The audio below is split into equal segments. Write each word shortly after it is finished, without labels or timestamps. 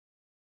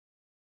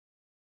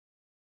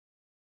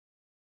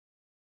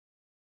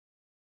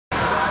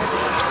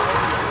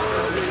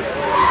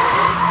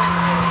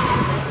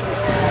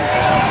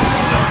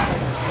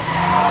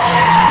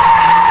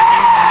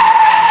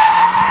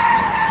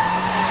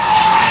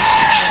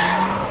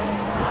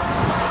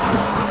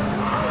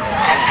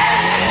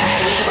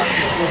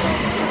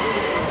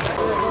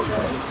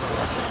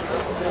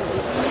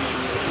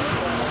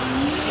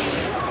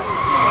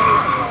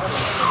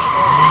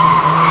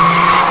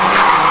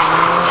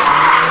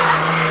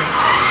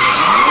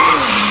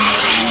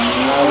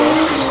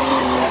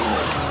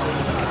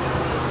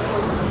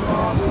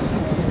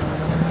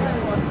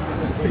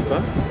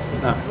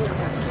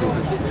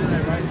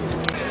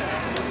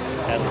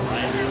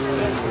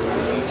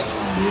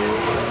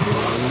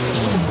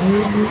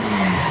I'm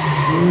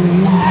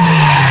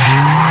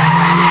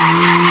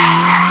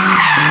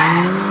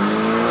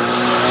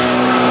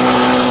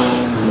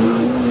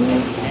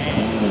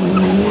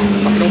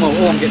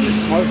getting the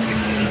smoke.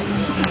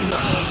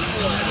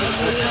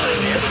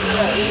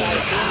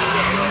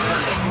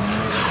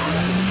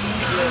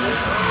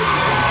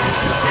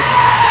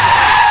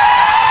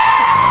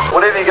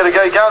 Whatever you're going to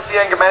go and see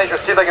anger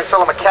management, see if they can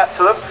sell them a cap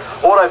to them.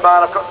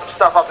 Autobarn, I've got some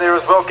stuff up there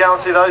as well, go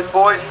and see those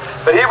boys.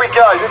 But here we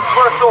go, this is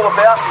what it's all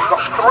about. We've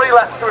got 3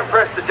 laps to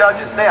impress the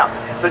judges. Now,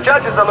 the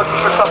judges are looking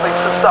for some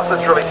stuff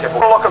that's really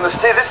simple. Lock on the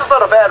steer, this is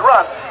not a bad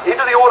run.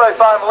 Into the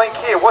Autobarn link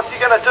here, what's he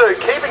going to do?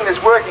 Keeping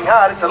this working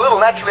hard, it's a little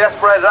naturally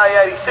aspirated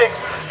A86.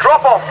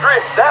 Drop off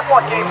drift, that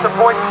might get him some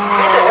points.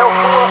 Into hell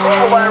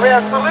all the way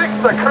around, salutes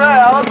the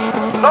crowd.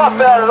 Not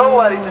bad at all,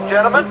 ladies and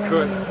gentlemen.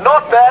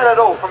 Not bad at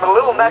all. From a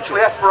little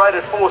naturally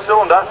aspirated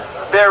 4-cylinder,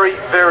 very,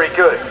 very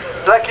good.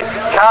 So that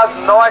car's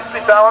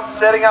nicely balanced,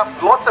 setting up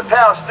lots of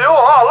power still.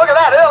 Oh, look at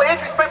that, early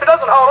entry speed, but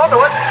doesn't hold on to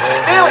it.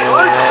 Nearly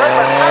loses it,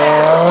 but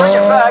manages to bring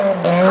it back.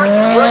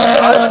 Christian's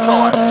working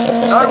overtime.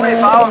 No rear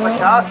bar on the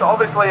car, so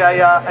obviously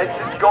it's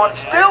just gone.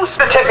 Still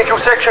the technical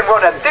section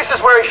right now. This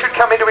is where he should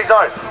come into his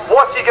own.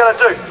 What's he going to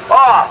do?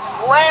 Oh,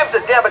 slams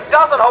it down, but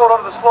doesn't hold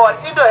on to the slide.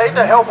 Into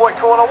Hellboy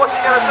corner. What's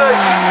he going to do?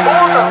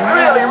 Pulls it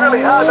really,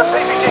 really hard. The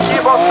PPG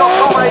gearbox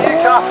not on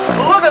a car.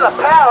 Look at the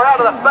power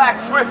out of the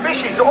back. Swift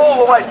fishies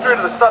all the way through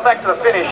to the back to the finish.